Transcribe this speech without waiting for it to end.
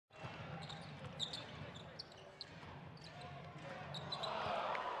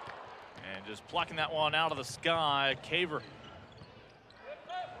Just plucking that one out of the sky. Caver.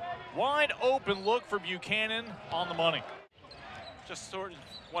 Wide open look for Buchanan on the money. Just sort of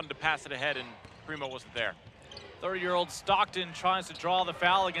wanted to pass it ahead, and Primo wasn't there. 30-year-old Stockton tries to draw the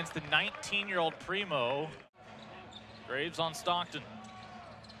foul against the 19-year-old Primo. Graves on Stockton.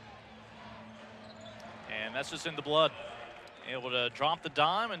 And that's just in the blood. Able to drop the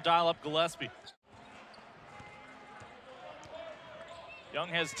dime and dial up Gillespie. Young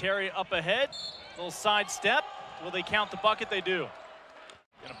has Terry up ahead. Little side step. Will they count the bucket? They do.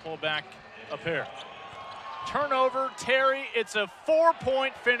 Gonna pull back a pair. Turnover, Terry. It's a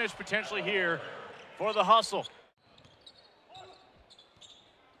 4-point finish potentially here for the Hustle.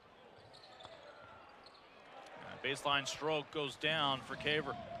 Baseline stroke goes down for Caver.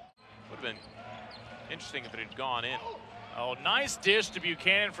 Would have been interesting if it had gone in. Oh, nice dish to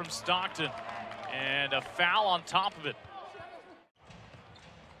Buchanan from Stockton. And a foul on top of it.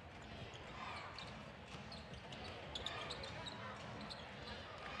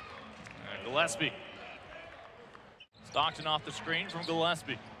 And Gillespie. Stockton off the screen from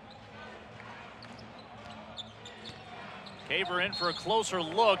Gillespie. Caver in for a closer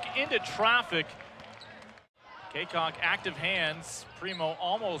look into traffic. Kaycock active hands. Primo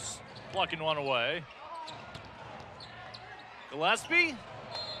almost plucking one away. Gillespie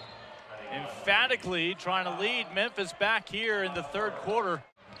emphatically trying to lead Memphis back here in the third quarter.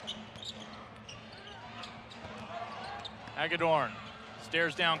 Hagedorn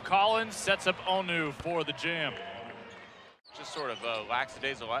stares down Collins, sets up Onu for the jam. Just sort of a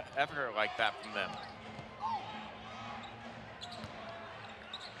lackadaisical effort like that from them.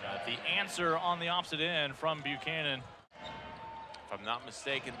 The answer on the opposite end from Buchanan. If I'm not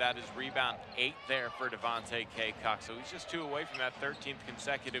mistaken, that is rebound 8 there for Devontae Kaycock. So he's just 2 away from that 13th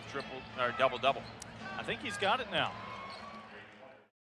consecutive double-double. I think he's got it now.